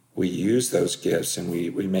we use those gifts and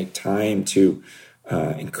we make time to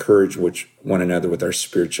encourage one another with our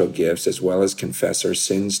spiritual gifts, as well as confess our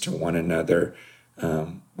sins to one another.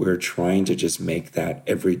 We're trying to just make that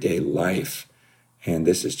everyday life. And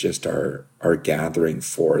this is just our gathering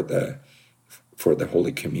for the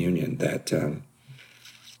Holy Communion that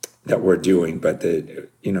we're doing. But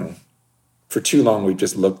for too long we've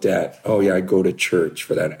just looked at, I go to church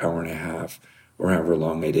for that hour and a half or however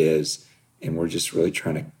long it is, and we're just really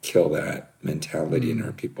trying to kill that mentality in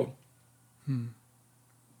our people.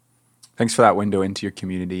 Thanks for that window into your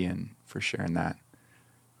community and for sharing that.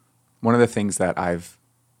 One of the things that I've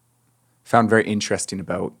found very interesting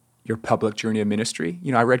about your public journey of ministry,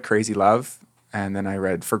 I read Crazy Love, and then I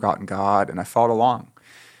read Forgotten God, and I followed along.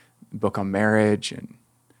 Book on marriage and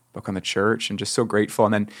book on the church, and just so grateful.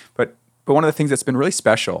 And then, but one of the things that's been really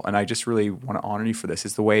special, and I just really want to honor you for this,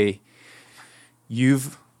 is the way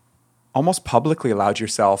you've almost publicly allowed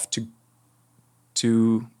yourself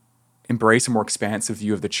to embrace a more expansive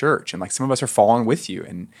view of the church. And like some of us are following with you.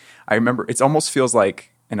 And I remember it almost feels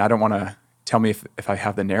like, and I don't want to tell me if I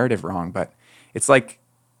have the narrative wrong, but it's like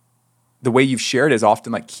the way you've shared is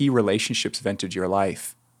often like key relationships have entered your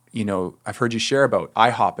life. I've heard you share about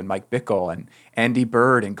IHOP and Mike Bickle and Andy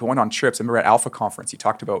Bird and going on trips. I remember at Alpha Conference, you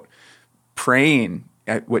talked about praying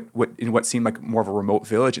at what seemed like more of a remote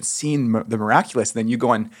village and seeing the miraculous. And then you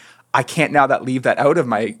going, I can't now leave that out of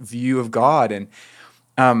my view of God. And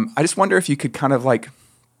I just wonder if you could kind of like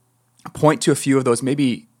point to a few of those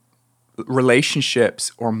maybe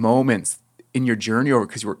relationships or moments in your journey, or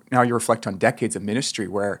because now you reflect on decades of ministry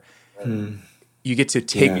where you get to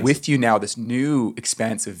take with you now this new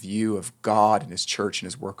expansive view of God and his church and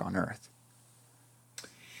his work on earth.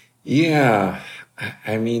 Yeah.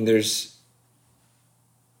 I mean, there's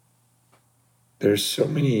so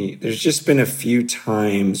many, there's just been a few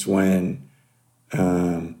times when,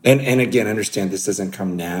 and again, understand this doesn't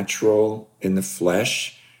come natural in the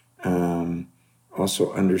flesh.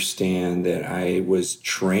 Also understand that I was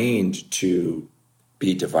trained to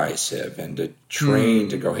be divisive and to train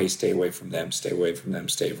to go, hey, stay away from them, stay away from them,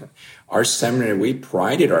 stay from our seminary. We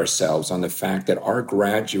prided ourselves on the fact that our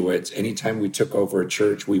graduates, anytime we took over a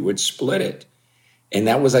church, we would split it. And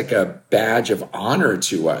that was like a badge of honor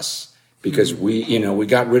to us because we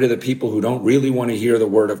got rid of the people who don't really want to hear the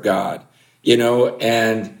word of God,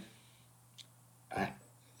 and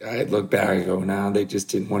I look back and go, no, they just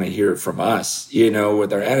didn't want to hear it from us,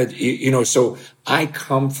 with our attitude, so I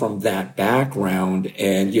come from that background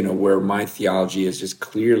and, where my theology is just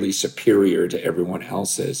clearly superior to everyone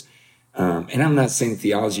else's. And I'm not saying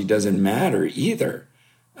theology doesn't matter either.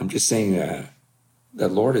 I'm just saying the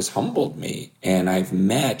Lord has humbled me, and I've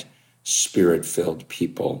met spirit-filled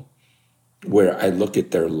people where I look at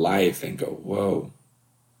their life and go, whoa,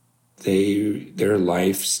 their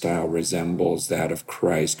lifestyle resembles that of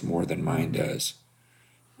Christ more than mine does.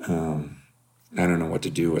 I don't know what to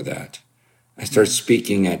do with that. I start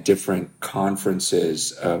speaking at different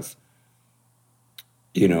conferences of,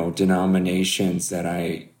 denominations that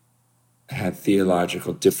I had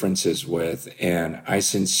theological differences with, and I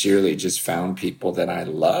sincerely just found people that I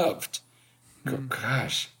loved. Go,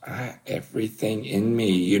 gosh, everything in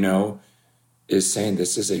me, is saying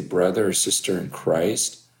this is a brother or sister in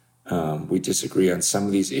Christ. We disagree on some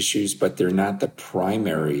of these issues, but they're not the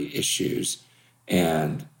primary issues.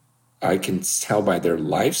 And I can tell by their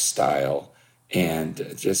lifestyle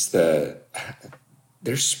and just they're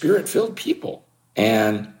spirit-filled people.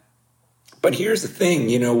 But here's the thing,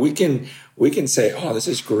 we can say, oh, this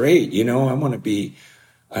is great. I want to be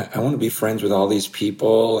friends with all these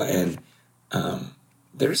people. And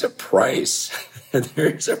there's a price.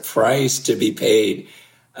 There's a price to be paid.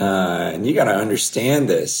 And you got to understand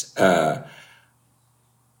this.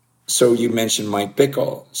 So you mentioned Mike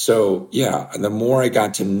Bickle. So yeah, the more I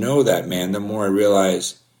got to know that man, the more I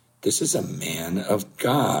realized this is a man of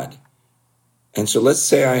God. And so let's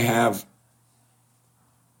say I have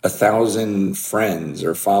 1,000 friends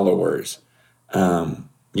or followers.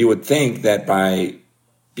 You would think that by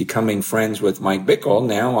becoming friends with Mike Bickle,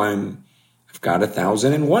 now I've got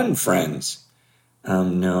 1,001 friends.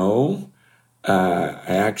 No. I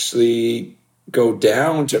actually go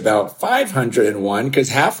down to about 501 because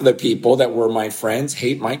half of the people that were my friends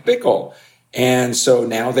hate Mike Bickle. And so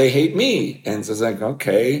now they hate me. And so it's like,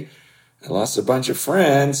 okay, I lost a bunch of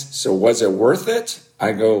friends. So was it worth it?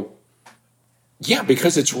 I go, yeah,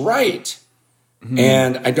 because it's right. Mm-hmm.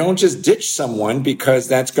 And I don't just ditch someone because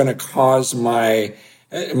that's going to cause my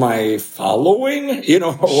following,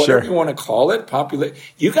 or whatever you want to call it,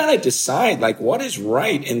 you got to decide what is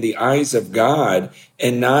right in the eyes of God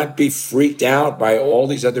and not be freaked out by all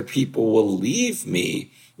these other people will leave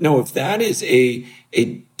me. No, if that is a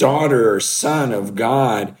daughter or son of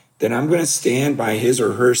God, then I'm going to stand by his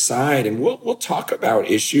or her side, and we'll talk about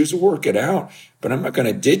issues, work it out. But I'm not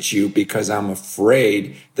going to ditch you because I'm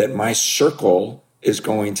afraid that my circle is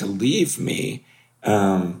going to leave me.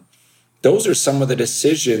 Those are some of the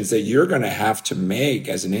decisions that you're going to have to make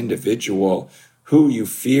as an individual, who you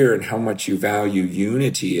fear and how much you value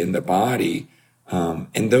unity in the body.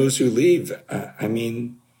 And those who leave,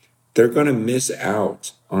 they're going to miss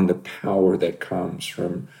out on the power that comes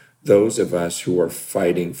from those of us who are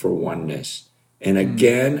fighting for oneness. And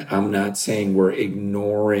again, I'm not saying we're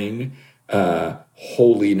ignoring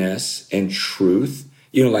holiness and truth.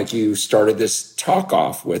 Like you started this talk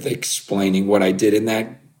off with explaining what I did in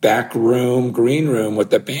that back room, green room with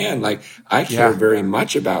the band. Like, I care very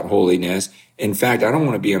much about holiness. In fact, I don't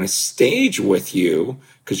want to be on a stage with you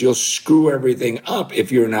because you'll screw everything up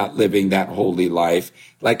if you're not living that holy life.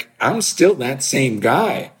 Like, I'm still that same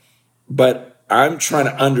guy, but I'm trying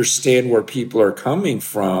to understand where people are coming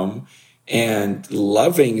from and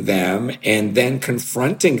loving them, and then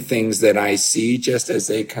confronting things that I see just as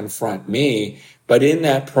they confront me. But in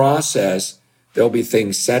that process, there'll be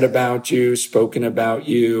things said about you, spoken about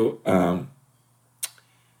you,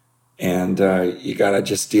 and you got to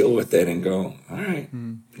just deal with it and go, all right,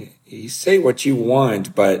 you say what you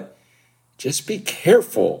want, but just be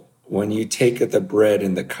careful when you take the bread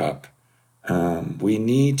and the cup. We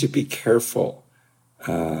need to be careful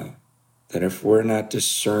that if we're not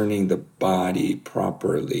discerning the body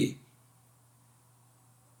properly,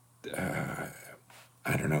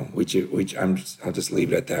 I don't know. I'll just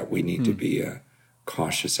leave it at that. We need to be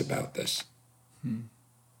cautious about this.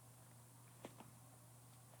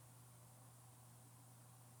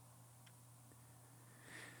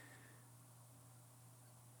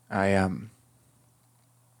 I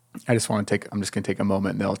just want to I'm just going to take a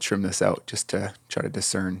moment, and then I'll trim this out just to try to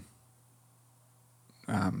discern.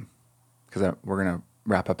 Because we're going to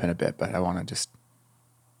wrap up in a bit, but I want to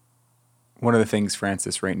one of the things,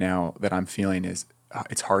 Francis, right now that I'm feeling is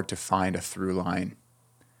it's hard to find a through line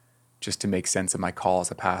just to make sense of my call as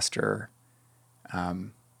a pastor.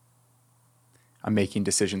 I'm making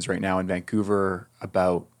decisions right now in Vancouver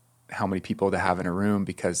about how many people to have in a room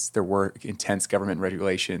because there were intense government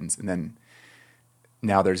regulations, and then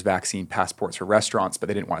now there's vaccine passports for restaurants, but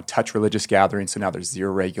they didn't want to touch religious gatherings, so now there's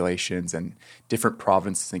zero regulations, and different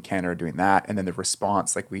provinces in Canada are doing that. And then the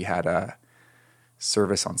response, like we had a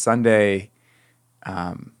service on Sunday,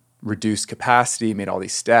 reduced capacity, made all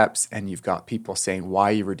these steps, and you've got people saying, why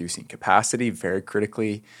are you reducing capacity? Very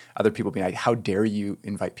critically. Other people being like, how dare you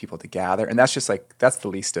invite people to gather? And that's just like, that's the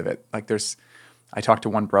least of it. Like I talked to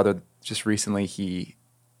one brother just recently,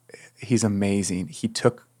 he's amazing. He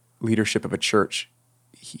took leadership of a church.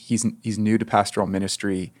 He's new to pastoral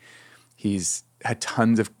ministry. He's had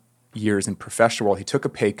tons of years in professional world. He took a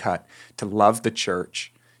pay cut to love the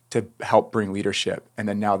church, to help bring leadership. And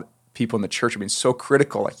then now people in the church are being so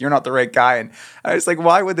critical, like, you're not the right guy. And I was like,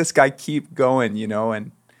 why would this guy keep going,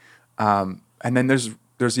 And then there's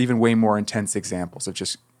even way more intense examples of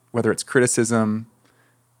just whether it's criticism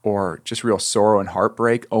or just real sorrow and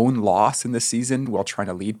heartbreak, own loss in this season while trying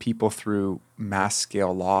to lead people through mass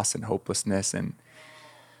scale loss and hopelessness. And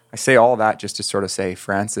I say all that just to sort of say,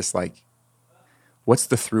 Francis, like, what's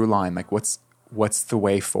the through line? Like, what's the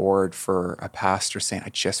way forward for a pastor saying, I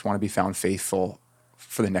just want to be found faithful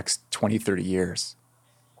for the next 20, 30 years?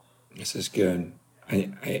 This is good.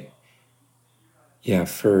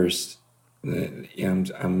 First,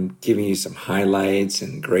 I'm giving you some highlights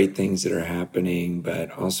and great things that are happening,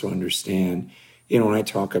 but also understand, when I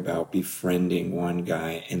talk about befriending one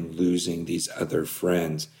guy and losing these other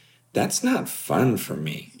friends, that's not fun for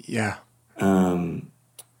me. Yeah.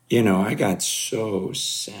 I got so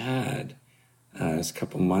sad a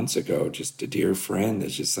couple months ago, just a dear friend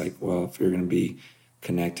that's just like, well, if you're going to be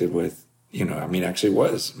connected with, actually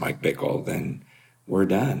was Mike Bickle, then we're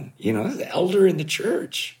done. The elder in the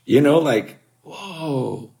church, like,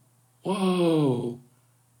 whoa.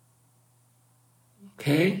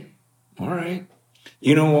 Okay. All right.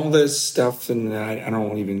 All this stuff, and I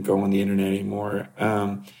don't even go on the internet anymore.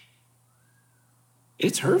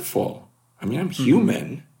 It's hurtful. I'm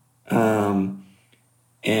human.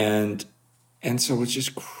 And so it's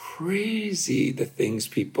just crazy the things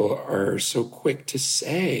people are so quick to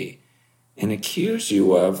say and accuse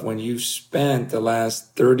you of when you've spent the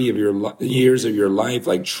last 30 of your years of your life,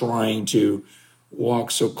 like, trying to walk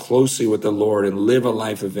so closely with the Lord and live a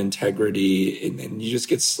life of integrity, and you just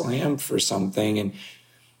get slammed for something.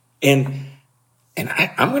 And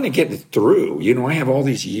I'm going to get it through. I have all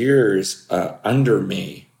these years under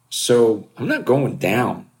me, so I'm not going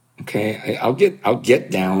down. Okay, I'll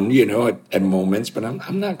get down, at moments, but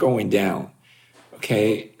I'm not going down.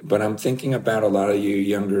 Okay, but I'm thinking about a lot of you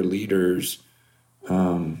younger leaders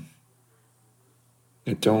that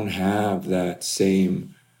don't have that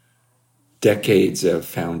same decades of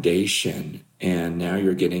foundation, and now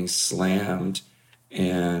you're getting slammed,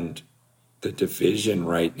 and the division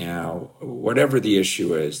right now, whatever the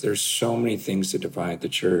issue is, there's so many things that divide the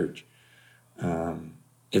church.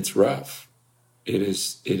 It's rough. It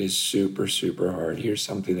is super, super hard. Here's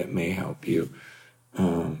something that may help you.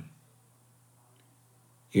 I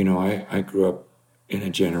grew up in a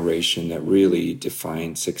generation that really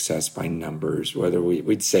defined success by numbers, whether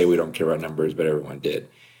we'd say we don't care about numbers, but everyone did.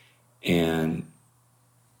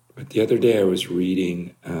 But the other day I was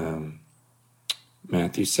reading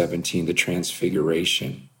Matthew 17, the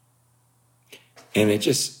Transfiguration. And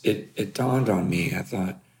it dawned on me. I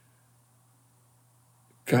thought,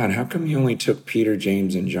 God, how come you only took Peter,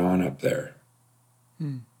 James, and John up there?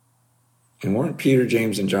 And weren't Peter,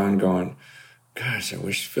 James, and John going, gosh, I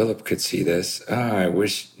wish Philip could see this. I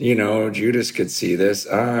wish, Judas could see this.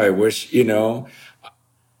 I wish,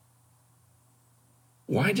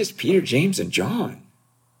 why just Peter, James, and John?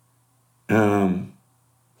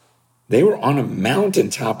 They were on a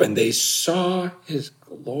mountaintop and they saw his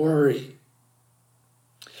glory.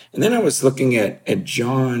 And then I was looking at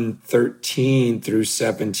John 13 through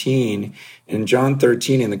 17. In John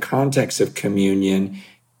 13, in the context of communion,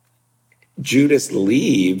 Judas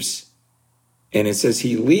leaves, and it says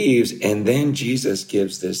he leaves, and then Jesus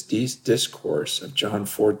gives this discourse of John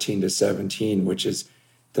 14 to 17, which is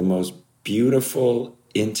the most beautiful,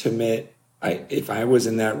 intimate. If I was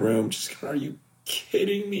in that room, just, are you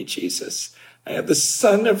kidding me, Jesus? I have the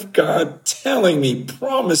Son of God telling me,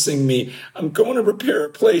 promising me, I'm going to prepare a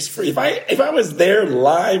place for you. If I was there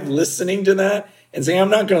live listening to that and saying,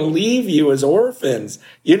 I'm not going to leave you as orphans,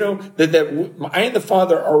 that I and the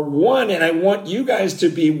Father are one, and I want you guys to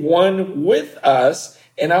be one with us,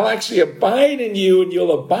 and I'll actually abide in you and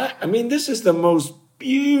you'll abide. I mean, this is the most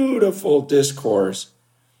beautiful discourse,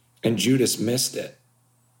 and Judas missed it.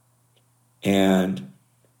 And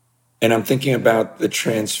I'm thinking about the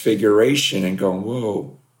Transfiguration and going,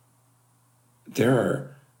 whoa,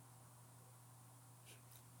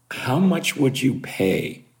 how much would you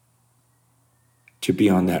pay to be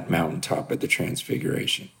on that mountaintop at the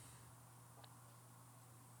Transfiguration?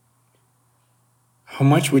 How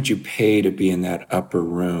much would you pay to be in that upper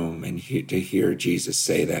room and to hear Jesus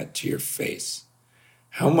say that to your face?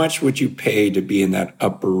 How much would you pay to be in that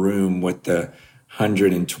upper room with the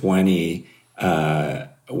 120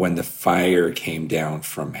 when the fire came down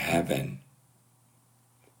from heaven?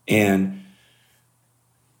 And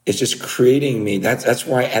it's just creating me. That's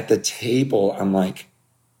why at the table, I'm like,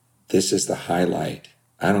 this is the highlight.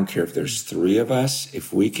 I don't care if there's 3 of us,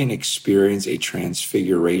 if we can experience a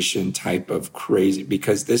transfiguration type of crazy,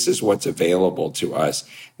 because this is what's available to us.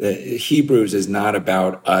 The Hebrews is not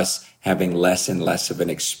about us having less and less of an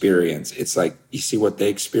experience. It's like, you see what they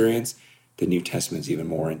experience? The New Testament is even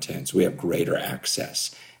more intense. We have greater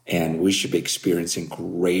access, and we should be experiencing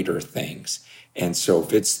greater things. And so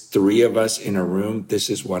if it's 3 of us in a room, this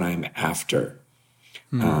is what I'm after.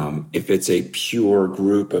 If it's a pure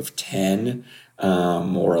group of 10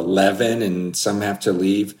 or 11 and some have to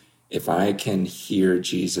leave, if I can hear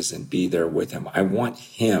Jesus and be there with him, I want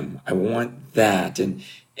him. I want that.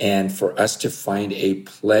 And for us to find a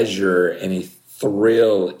pleasure and a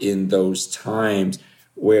thrill in those times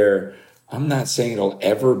where I'm not saying it'll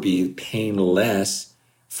ever be painless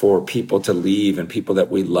for people to leave and people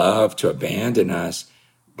that we love to abandon us,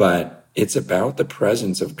 but it's about the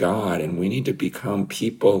presence of God, and we need to become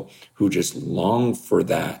people who just long for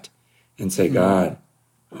that and say, God,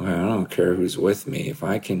 I don't care who's with me. If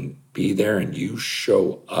I can be there and you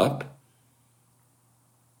show up,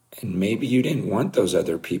 and maybe you didn't want those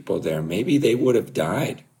other people there. Maybe they would have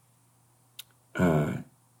died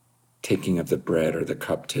taking of the bread or the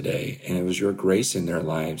cup today, and it was your grace in their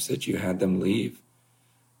lives that you had them leave.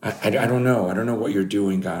 I don't know. I don't know what you're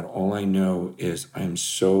doing, God. All I know is I'm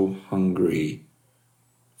so hungry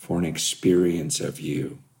for an experience of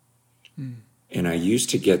you. And I used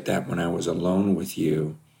to get that when I was alone with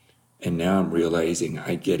you. And now I'm realizing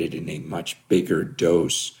I get it in a much bigger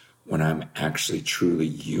dose when I'm actually truly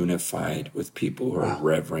unified with people who are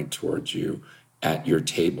reverent towards you at your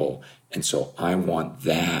table. And so I want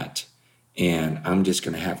that. And I'm just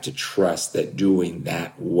going to have to trust that doing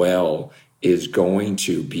that well is going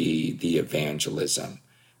to be the evangelism.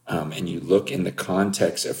 And you look in the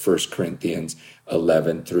context of 1 Corinthians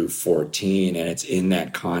 11 through 14, and it's in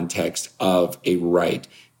that context of a right,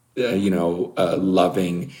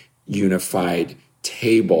 loving, unified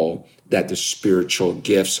table that the spiritual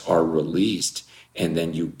gifts are released. And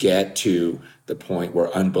then you get to the point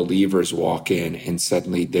where unbelievers walk in and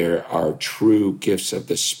suddenly there are true gifts of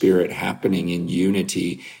the Spirit happening in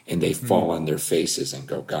unity, and they fall on their faces and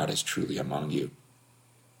go, God is truly among you.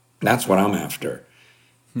 And that's what I'm after.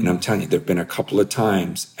 And I'm telling you, there have been a couple of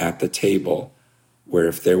times at the table where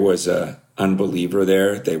if there was a unbeliever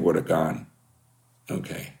there, they would have gone,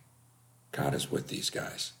 okay, God is with these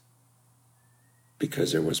guys.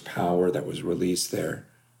 Because there was power that was released there.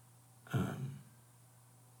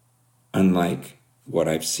 Unlike what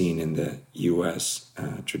I've seen in the U.S.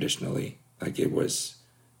 Traditionally, like it was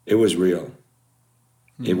real.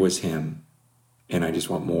 It was him. And I just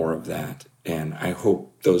want more of that. And I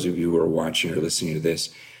hope those of you who are watching or listening to this,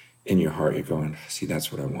 in your heart, you're going, see,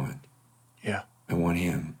 that's what I want. Yeah. I want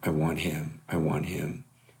him. I want him. I want him.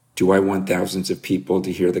 Do I want thousands of people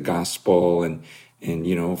to hear the gospel and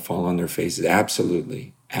fall on their faces?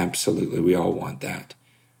 Absolutely. Absolutely. We all want that.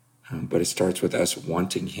 But it starts with us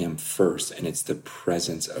wanting him first, and it's the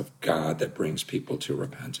presence of God that brings people to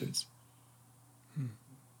repentance.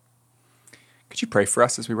 Could you pray for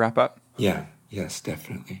us as we wrap up? Yeah. Yes,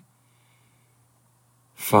 definitely.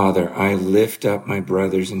 Father, I lift up my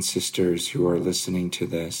brothers and sisters who are listening to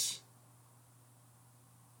this.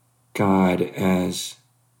 God, as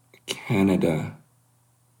Canada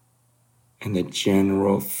and the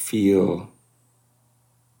general feel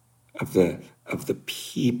of the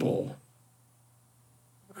people,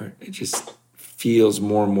 it just feels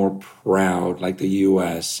more and more proud, like the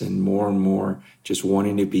U.S., and more just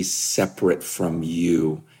wanting to be separate from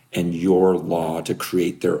you and your law to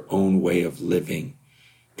create their own way of living.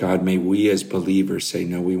 God, may we as believers say,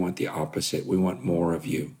 no, we want the opposite. We want more of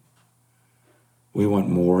you. We want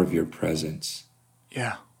more of your presence.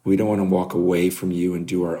 Yeah. We don't want to walk away from you and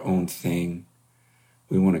do our own thing.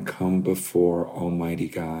 We want to come before Almighty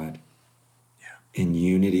God in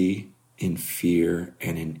unity, in fear,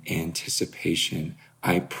 and in anticipation.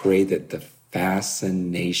 I pray that the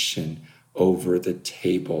fascination over the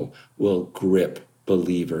table will grip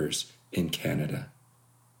believers in Canada.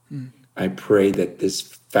 I pray that this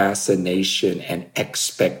fascination and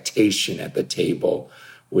expectation at the table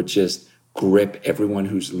would just grip everyone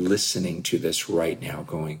who's listening to this right now,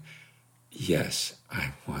 going, yes,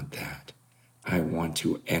 I want that. I want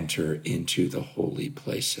to enter into the holy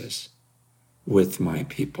places with my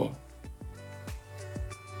people.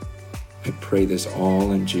 I pray this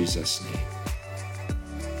all in Jesus' name.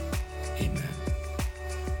 Amen.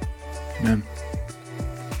 Amen.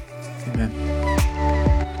 Amen.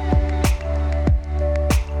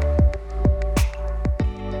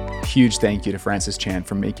 Huge thank you to Francis Chan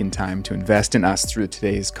for making time to invest in us through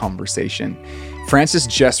today's conversation. Francis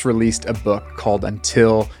just released a book called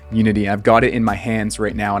Until Unity. I've got it in my hands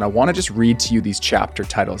right now, and I want to just read to you these chapter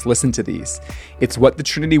titles. Listen to these. It's what the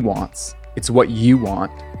Trinity wants. It's what you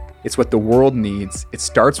want. It's what the world needs. It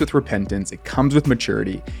starts with repentance. It comes with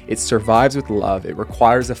maturity. It survives with love. It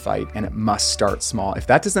requires a fight, and it must start small. If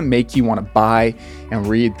that doesn't make you want to buy and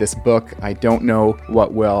read this book, I don't know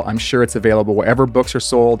what will. I'm sure it's available wherever books are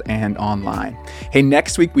sold and online. Hey,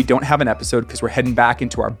 next week we don't have an episode because we're heading back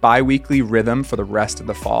into our bi-weekly rhythm for the rest of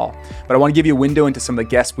the fall. But I want to give you a window into some of the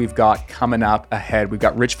guests we've got coming up ahead. We've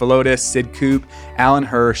got Rich Velotis, Sid Coop, Alan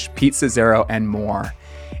Hirsch, Pete Cesaro, and more.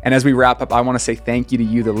 And as we wrap up, I want to say thank you to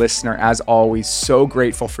you, the listener. As always, so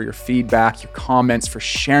grateful for your feedback, your comments, for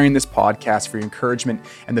sharing this podcast, for your encouragement,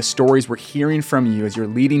 and the stories we're hearing from you as you're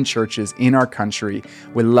leading churches in our country.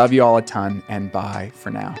 We love you all a ton, and bye for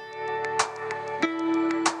now.